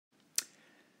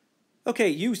Okay,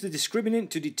 use the discriminant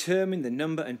to determine the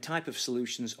number and type of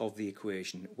solutions of the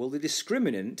equation. Well, the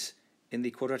discriminant in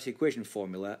the quadratic equation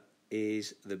formula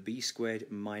is the b squared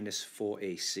minus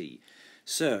 4ac.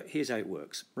 So here's how it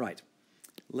works. Right,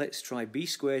 let's try b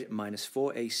squared minus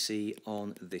 4ac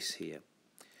on this here.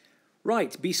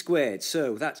 Right, b squared,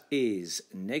 so that is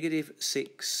negative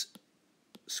 6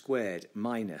 squared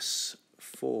minus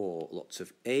 4 lots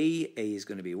of a. A is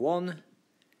going to be 1.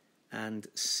 And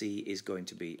C is going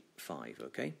to be 5,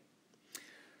 okay?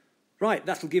 Right,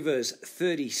 that'll give us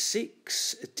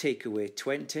 36, take away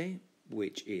 20,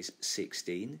 which is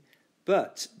 16.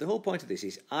 But the whole point of this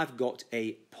is I've got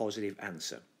a positive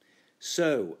answer.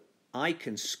 So I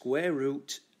can square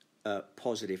root a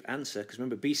positive answer, because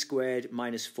remember b squared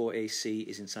minus 4ac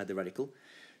is inside the radical.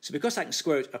 So because I can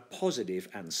square root a positive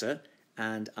answer,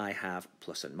 and I have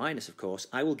plus and minus, of course,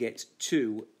 I will get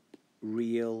 2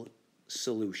 real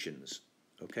solutions,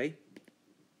 okay,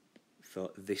 for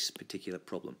this particular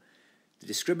problem. The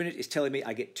discriminant is telling me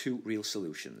I get 2 real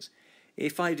solutions.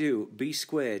 If I do b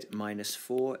squared minus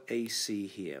 4ac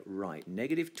here, right,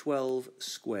 negative 12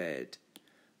 squared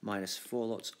minus 4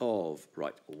 lots of,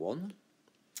 right, 1,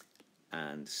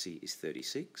 and c is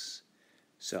 36.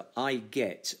 So I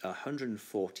get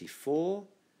 144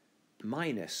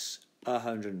 minus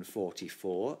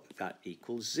 144, that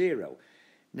equals 0.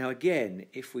 Now again,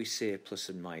 if we say plus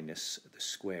and minus the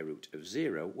square root of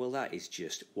 0, well, that is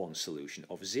just one solution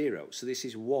of 0. So this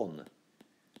is one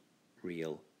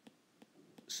real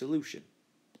solution,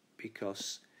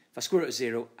 because if I square root of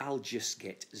 0, I'll just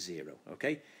get 0,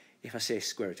 okay? If I say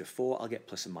square root of 4, I'll get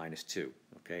plus and minus 2,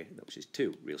 okay? Which is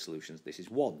 2 real solutions. This is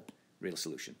one real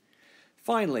solution.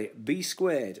 Finally, b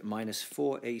squared minus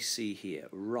 4ac here.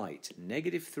 Right,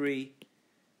 negative 3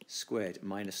 squared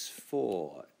minus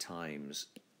 4 times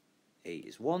a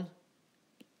is 1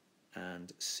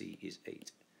 and c is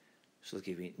 8. So it'll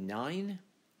give me 9,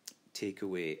 take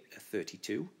away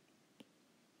 32.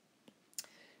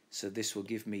 So this will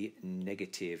give me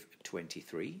negative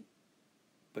 23.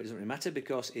 But it doesn't really matter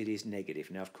because it is negative.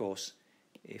 Now, of course,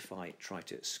 if I try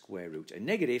to square root a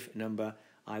negative number,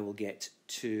 I will get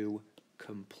 2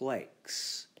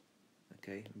 complex,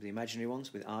 okay, the imaginary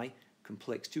ones with I,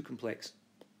 complex, 2 complex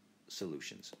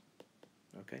solutions,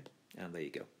 okay, and there you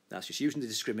go. That's just using the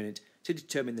discriminant to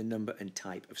determine the number and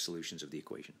type of solutions of the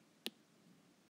equation.